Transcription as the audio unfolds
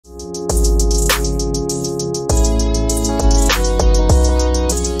Roll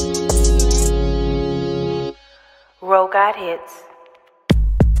God Hits.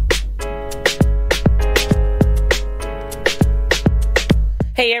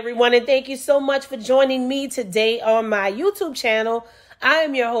 Hey everyone, and thank you so much for joining me today on my YouTube channel. I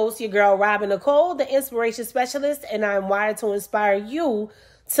am your host, your girl Robinicolek, the inspiration specialist, and I'm wired to inspire you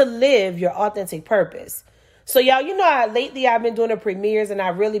to live your authentic purpose. So y'all, lately I've been doing the premieres and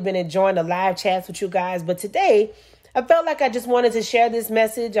I've really been enjoying the live chats with you guys. But today I felt like I just wanted to share this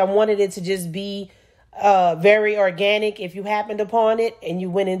message. I wanted it to just be very organic. If you happened upon it and you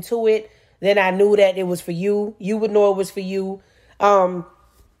went into it, then I knew that it was for you. You would know it was for you. And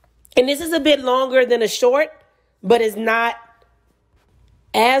this is a bit longer than a short, but it's not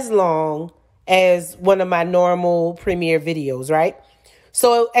as long as one of my normal premiere videos, right?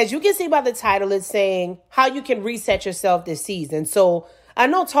 So as you can see by the title, it's saying how you can reset yourself this season. So I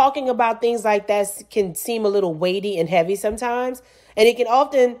know talking about things like that can seem a little weighty and heavy sometimes, and it can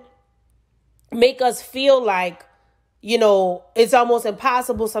often make us feel like, it's almost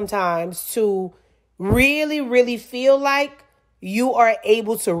impossible sometimes to really feel like you are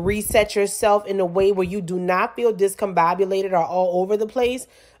able to reset yourself in a way where you do not feel discombobulated or all over the place.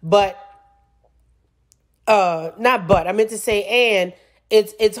 And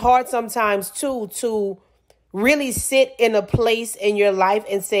it's hard sometimes too to really sit in a place in your life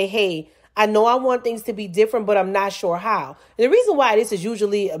and say, hey, I know I want things to be different, but I'm not sure how. And the reason why this is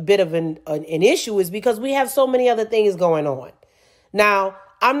usually a bit of an issue is because we have so many other things going on. Now,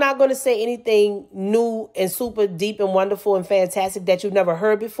 I'm not going to say anything new and super deep and wonderful and fantastic that you've never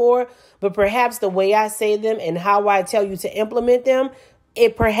heard before, but perhaps the way I say them and how I tell you to implement them,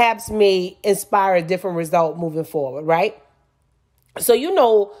 it perhaps may inspire a different result moving forward, right? So,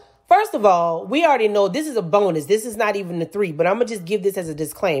 first of all, we already know this is a bonus. This is not even the 3, but I'm going to just give this as a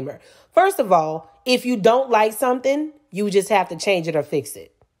disclaimer. First of all, if you don't like something, you just have to change it or fix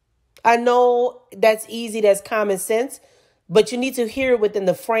it. I know that's easy. That's common sense, but you need to hear it within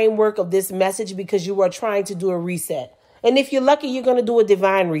the framework of this message because you are trying to do a reset. And if you're lucky, you're going to do a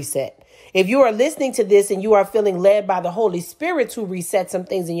divine reset. If you are listening to this and you are feeling led by the Holy Spirit to reset some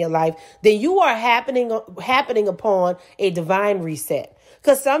things in your life, then you are happening upon a divine reset.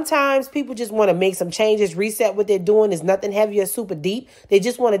 Because sometimes people just want to make some changes, reset what they're doing. Is nothing heavy or super deep. They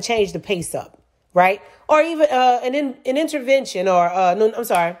just want to change the pace up, right? Or even an intervention not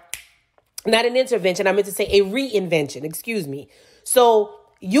an intervention. I meant to say a reinvention. Excuse me. So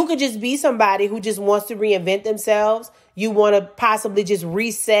you could just be somebody who just wants to reinvent themselves. You want to possibly just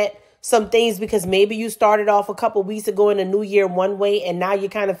reset some things because maybe you started off a couple weeks ago in the new year one way, and now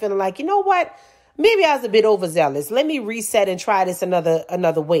you're kind of feeling like, you know what? Maybe I was a bit overzealous. Let me reset and try this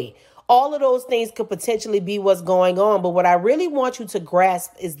another way. All of those things could potentially be what's going on. But what I really want you to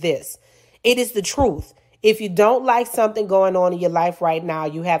grasp is this. It is the truth. If you don't like something going on in your life right now,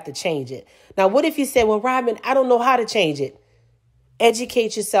 you have to change it. Now, what if you say, well, Robin, I don't know how to change it?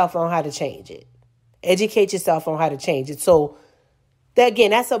 Educate yourself on how to change it. Educate yourself on how to change it. So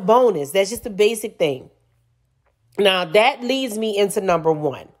that's a bonus. That's just a basic thing. Now, that leads me into number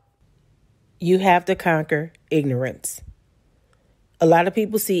 1. You have to conquer ignorance. A lot of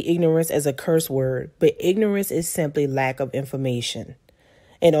people see ignorance as a curse word, but ignorance is simply lack of information.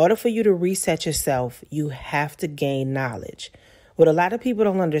 In order for you to reset yourself, you have to gain knowledge. What a lot of people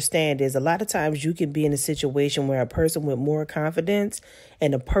don't understand is a lot of times you can be in a situation where a person with more confidence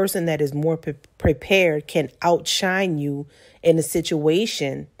and a person that is more prepared can outshine you in a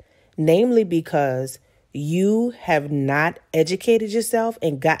situation, namely because you have not educated yourself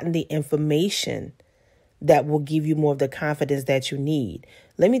and gotten the information that will give you more of the confidence that you need.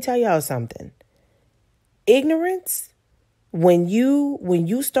 Let me tell y'all something. Ignorance, when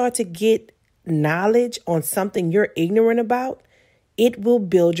you start to get knowledge on something you're ignorant about, it will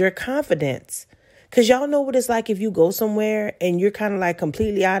build your confidence. Because y'all know what it's like if you go somewhere and you're kind of like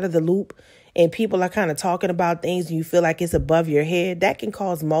completely out of the loop and people are kind of talking about things and you feel like it's above your head. That can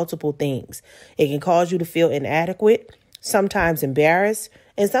cause multiple things. It can cause you to feel inadequate, sometimes embarrassed,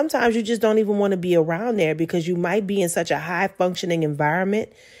 and sometimes you just don't even want to be around there because you might be in such a high functioning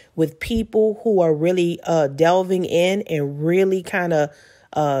environment with people who are really delving in and really kind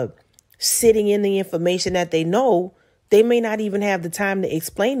of sitting in the information that they know. They may not even have the time to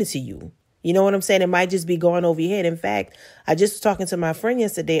explain it to you. You know what I'm saying? It might just be going over your head. In fact, I just was talking to my friend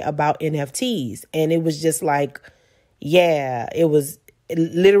yesterday about NFTs, and it was just like, it was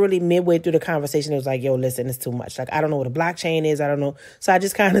literally midway through the conversation. It was like, yo, listen, it's too much. Like, I don't know what a blockchain is. I don't know. So I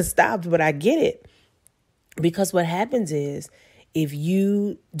just kind of stopped, but I get it. Because what happens is if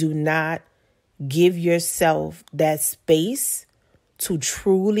you do not give yourself that space to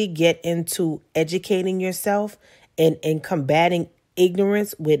truly get into educating yourself and combating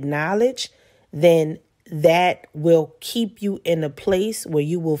ignorance with knowledge, then that will keep you in a place where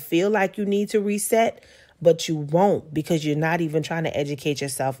you will feel like you need to reset, but you won't, because you're not even trying to educate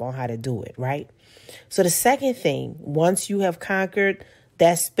yourself on how to do it, right? So the second thing, once you have conquered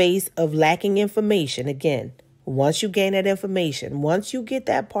that space of lacking information, again, once you gain that information, once you get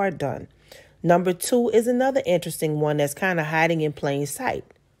that part done, number 2 is another interesting one that's kind of hiding in plain sight,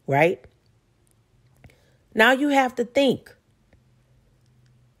 right? Now you have to think.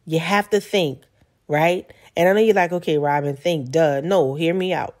 You have to think, right? And I know you're like, okay, Robin, think, duh. No, hear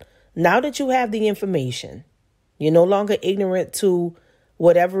me out. Now that you have the information, you're no longer ignorant to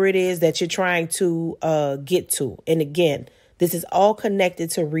whatever it is that you're trying to get to. And again, this is all connected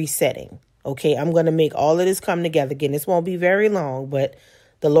to resetting. Okay, I'm going to make all of this come together. Again, this won't be very long, but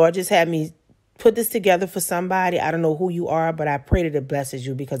the Lord just had me put this together for somebody. I don't know who you are, but I pray that it blesses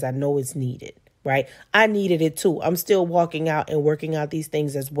you because I know it's needed, right? I needed it too. I'm still walking out and working out these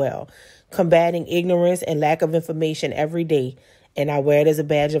things as well. Combating ignorance and lack of information every day. And I wear it as a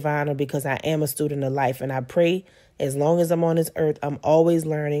badge of honor because I am a student of life. And I pray as long as I'm on this earth, I'm always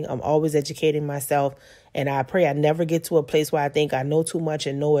learning. I'm always educating myself. And I pray I never get to a place where I think I know too much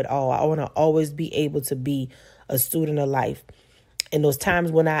and know it all. I want to always be able to be a student of life. And those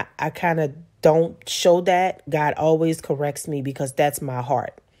times when I kind of don't show that, God always corrects me because that's my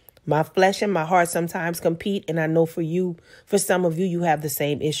heart. My flesh and my heart sometimes compete. And I know for some of you, you have the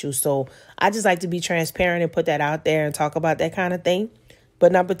same issue. So I just like to be transparent and put that out there and talk about that kind of thing.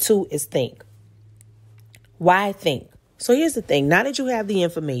 But number 2 is think. Why think? So here's the thing. Now that you have the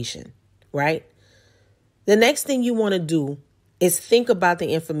information, right? The next thing you want to do is think about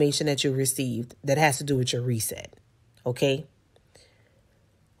the information that you received that has to do with your reset. Okay?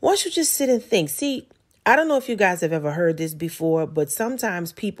 Once you just sit and think, see, I don't know if you guys have ever heard this before, but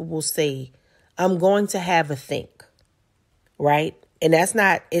sometimes people will say, I'm going to have a think, right? And that's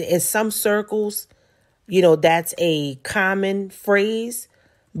not, in some circles, that's a common phrase,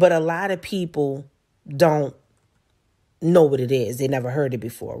 but a lot of people don't know what it is. They never heard it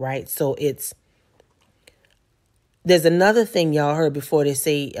before, right? So there's another thing y'all heard before. They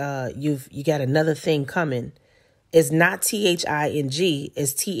say you got another thing coming. It's not THING,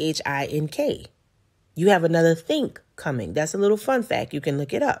 it's THINK. You have another think coming. That's a little fun fact. You can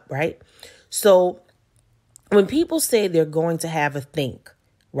look it up, right? So when people say they're going to have a think,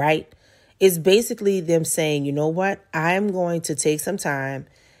 right, it's basically them saying, you know what? I am going to take some time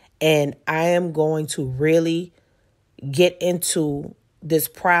and I am going to really get into this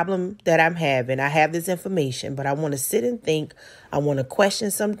problem that I'm having. I have this information, but I want to sit and think. I want to question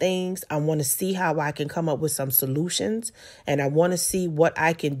some things. I want to see how I can come up with some solutions. And I want to see what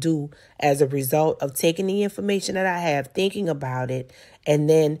I can do as a result of taking the information that I have, thinking about it, and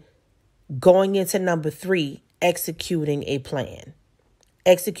then going into number 3, executing a plan.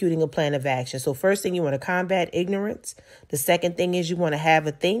 Executing a plan of action. So first thing, you want to combat ignorance. The second thing is you want to have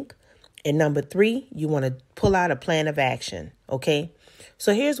a think. And number 3, you want to pull out a plan of action. Okay.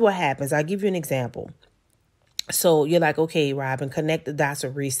 So here's what happens. I'll give you an example. So you're like, okay, Robin, connect the dots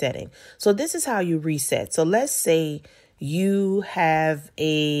of resetting. So this is how you reset. So let's say you have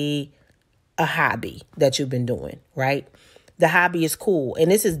a hobby that you've been doing, right? The hobby is cool.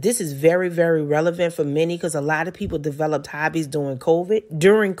 And this is very, very relevant for many because a lot of people developed hobbies during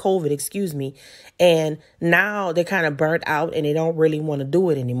COVID. And now they're kind of burnt out and they don't really want to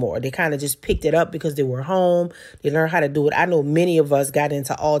do it anymore. They kind of just picked it up because they were home. They learned how to do it. I know many of us got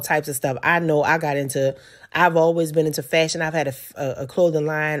into all types of stuff. I've always been into fashion. I've had a clothing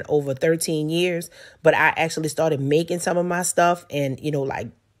line over 13 years, but I actually started making some of my stuff and, like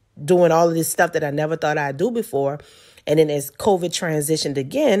doing all of this stuff that I never thought I'd do before. And then as COVID transitioned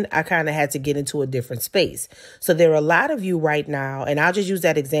again, I kind of had to get into a different space. So there are a lot of you right now, and I'll just use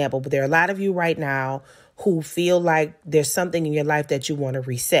that example, but there are a lot of you right now who feel like there's something in your life that you want to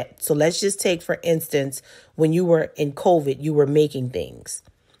reset. So let's just take, for instance, when you were in COVID, you were making things,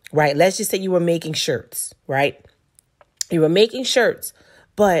 right? Let's just say you were making shirts, right? You were making shirts,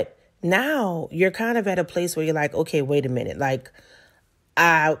 but now you're kind of at a place where you're like, okay, wait a minute, like,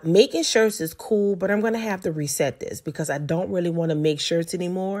 making shirts is cool, but I'm going to have to reset this because I don't really want to make shirts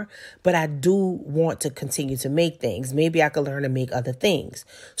anymore, but I do want to continue to make things. Maybe I could learn to make other things.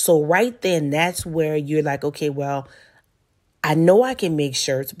 So right then, that's where you're like, okay, well, I know I can make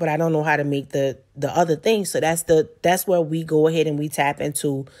shirts, but I don't know how to make the other things. So that's where we go ahead and we tap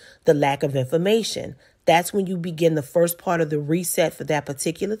into the lack of information. That's when you begin the first part of the reset for that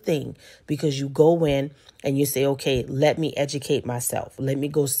particular thing, because you go in and you say, okay, let me educate myself. Let me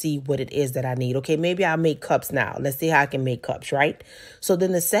go see what it is that I need. Okay, maybe I'll make cups now. Let's see how I can make cups, right? So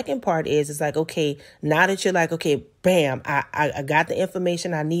then the second part is, it's like, okay, now that you're like, okay, bam, I got the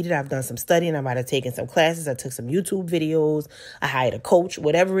information I needed. I've done some studying. I might have taken some classes. I took some YouTube videos. I hired a coach,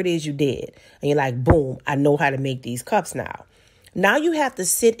 whatever it is you did. And you're like, boom, I know how to make these cups now. Now you have to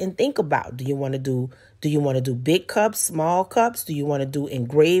sit and think about, do you want to do big cups, small cups? Do you want to do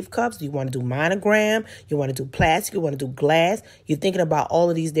engraved cups? Do you want to do monogram? You want to do plastic? You want to do glass? You're thinking about all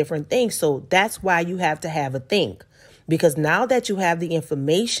of these different things. So that's why you have to have a think. Because now that you have the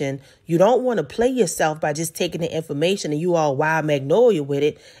information, you don't want to play yourself by just taking the information and you all wild magnolia with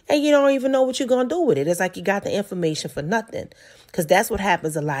it, and you don't even know what you're going to do with it. It's like you got the information for nothing. Because that's what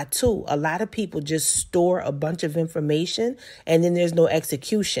happens a lot too. A lot of people just store a bunch of information and then there's no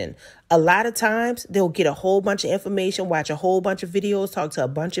execution. A lot of times they'll get a whole bunch of information, watch a whole bunch of videos, talk to a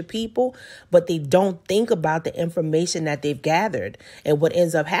bunch of people, but they don't think about the information that they've gathered. And what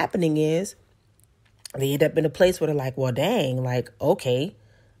ends up happening is they end up in a place where they're like, well, dang, like, okay,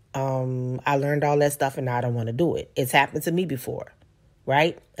 I learned all that stuff and now I don't want to do it. It's happened to me before,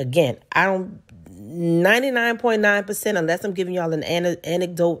 right? Again, 99.9%, unless I'm giving y'all an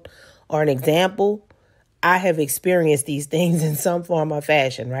anecdote or an example, I have experienced these things in some form or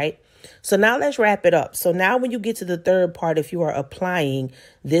fashion, right? So now let's wrap it up. So now when you get to the third part, if you are applying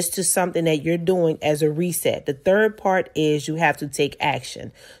this to something that you're doing as a reset, the third part is you have to take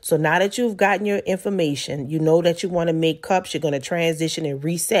action. So now that you've gotten your information, you know that you want to make cups, you're going to transition and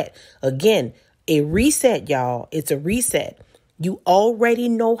reset. Again, a reset, y'all, it's a reset. You already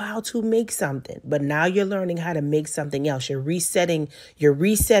know how to make something, but now you're learning how to make something else. You're resetting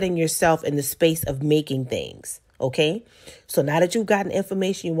yourself in the space of making things. Okay. So now that you've gotten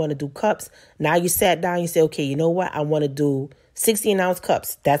information, you want to do cups. Now you sat down, you say, okay, you know what? I want to do 16-ounce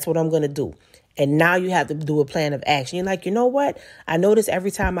cups. That's what I'm going to do. And now you have to do a plan of action. You're like, you know what? I notice every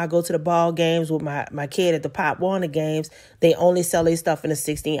time I go to the ball games with my kid at the Pop Warner games, they only sell their stuff in the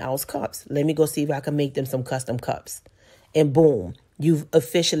 16-ounce cups. Let me go see if I can make them some custom cups. And boom, you've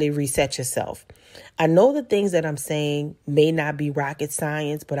officially reset yourself. I know the things that I'm saying may not be rocket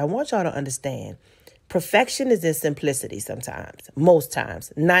science, but I want y'all to understand. Perfection is in simplicity sometimes, most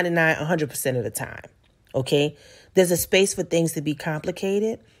times, 99, 100% of the time. Okay. There's a space for things to be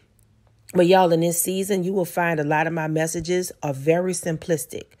complicated. But y'all, in this season, you will find a lot of my messages are very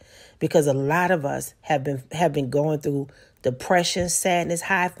simplistic because a lot of us have been going through depression, sadness,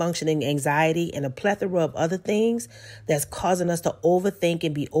 high functioning anxiety, and a plethora of other things that's causing us to overthink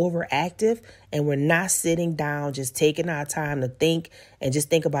and be overactive. And we're not sitting down, just taking our time to think and just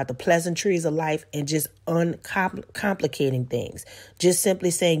think about the pleasantries of life and just uncomplicating things. Just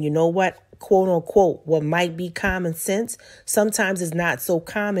simply saying, you know what, quote unquote, what might be common sense sometimes is not so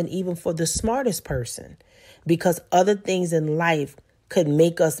common even for the smartest person, because other things in life could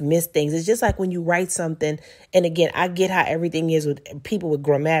make us miss things. It's just like when you write something, and again, I get how everything is with people with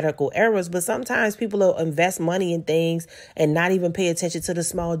grammatical errors, but sometimes people will invest money in things and not even pay attention to the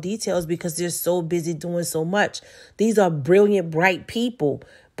small details because they're so busy doing so much. These are brilliant, bright people,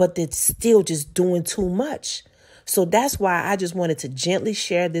 but they're still just doing too much. So that's why I just wanted to gently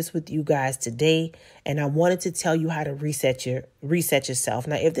share this with you guys today. And I wanted to tell you how to reset yourself.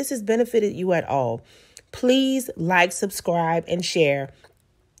 Now, if this has benefited you at all, please like, subscribe, and share.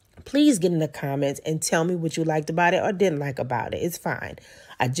 Please get in the comments and tell me what you liked about it or didn't like about it. It's fine.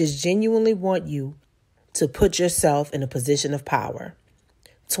 I just genuinely want you to put yourself in a position of power.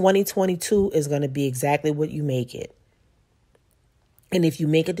 2022 is going to be exactly what you make it. And if you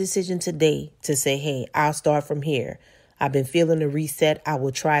make a decision today to say, hey, I'll start from here. I've been feeling a reset. I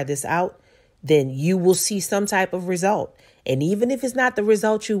will try this out. Then you will see some type of result. And even if it's not the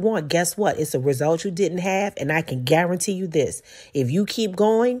result you want, guess what? It's a result you didn't have. And I can guarantee you this. If you keep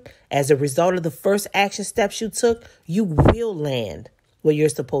going as a result of the first action steps you took, you will land where you're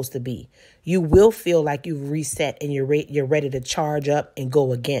supposed to be. You will feel like you've reset and you're ready to charge up and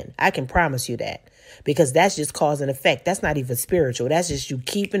go again. I can promise you that, because that's just cause and effect. That's not even spiritual. That's just you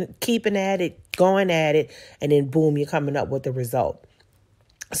keeping at it, going at it, and then boom, you're coming up with the result.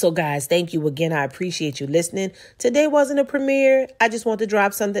 So guys, thank you again. I appreciate you listening. Today wasn't a premiere. I just want to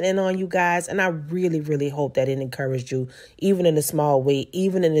drop something in on you guys. And I really, really hope that it encouraged you, even in a small way,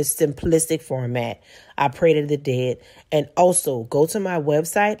 even in a simplistic format. I pray to the dead. And also go to my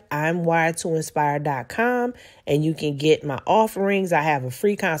website, imwiredtoinspire.com, and you can get my offerings. I have a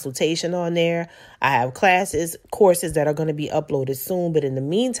free consultation on there. I have courses that are going to be uploaded soon. But in the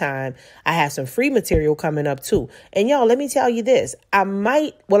meantime, I have some free material coming up too. And y'all, let me tell you this. I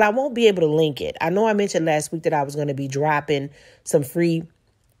won't be able to link it. I know I mentioned last week that I was going to be dropping some free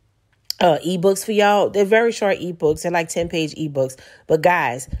ebooks for y'all. They're very short ebooks. They're like 10-page ebooks. But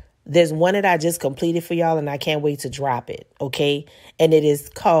guys, there's one that I just completed for y'all and I can't wait to drop it. Okay. And it is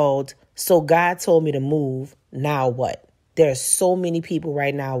called, So God Told Me to Move. Now what? There are so many people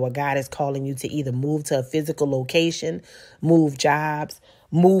right now where God is calling you to either move to a physical location, move jobs,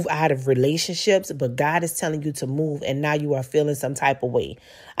 move out of relationships, but God is telling you to move, and now you are feeling some type of way.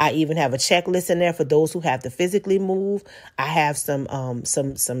 I even have a checklist in there for those who have to physically move. I have some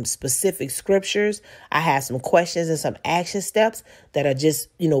specific scriptures. I have some questions and some action steps that are just,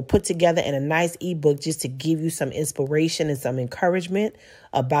 put together in a nice ebook just to give you some inspiration and some encouragement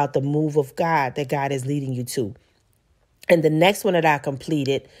about the move of God that God is leading you to. And the next one that I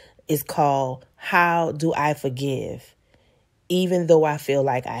completed is called How Do I Forgive? Even though I feel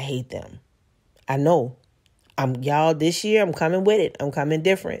like I hate them. I know. This year I'm coming with it. I'm coming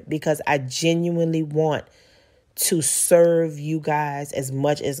different because I genuinely want to serve you guys as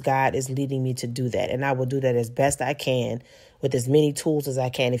much as God is leading me to do that. And I will do that as best I can with as many tools as I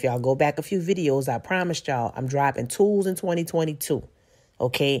can. If y'all go back a few videos, I promised y'all I'm dropping tools in 2022.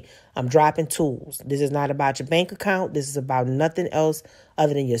 Okay, I'm dropping tools. This is not about your bank account. This is about nothing else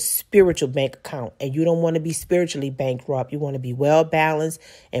other than your spiritual bank account. And you don't want to be spiritually bankrupt. You want to be well balanced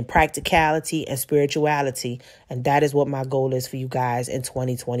in practicality and spirituality. And that is what my goal is for you guys in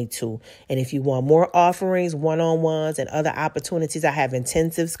 2022. And if you want more offerings, one-on-ones, and other opportunities, I have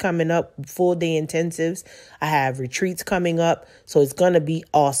intensives coming up, full day intensives. I have retreats coming up. So it's going to be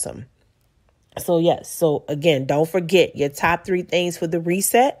awesome. So yes, so again, don't forget your top 3 things for the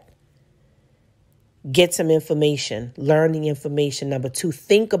reset. Get some information, learn the information. Number 2,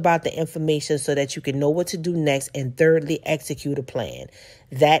 think about the information so that you can know what to do next. And thirdly, execute a plan.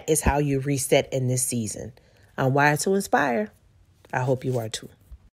 That is how you reset in this season. I'm wired to inspire. I hope you are too.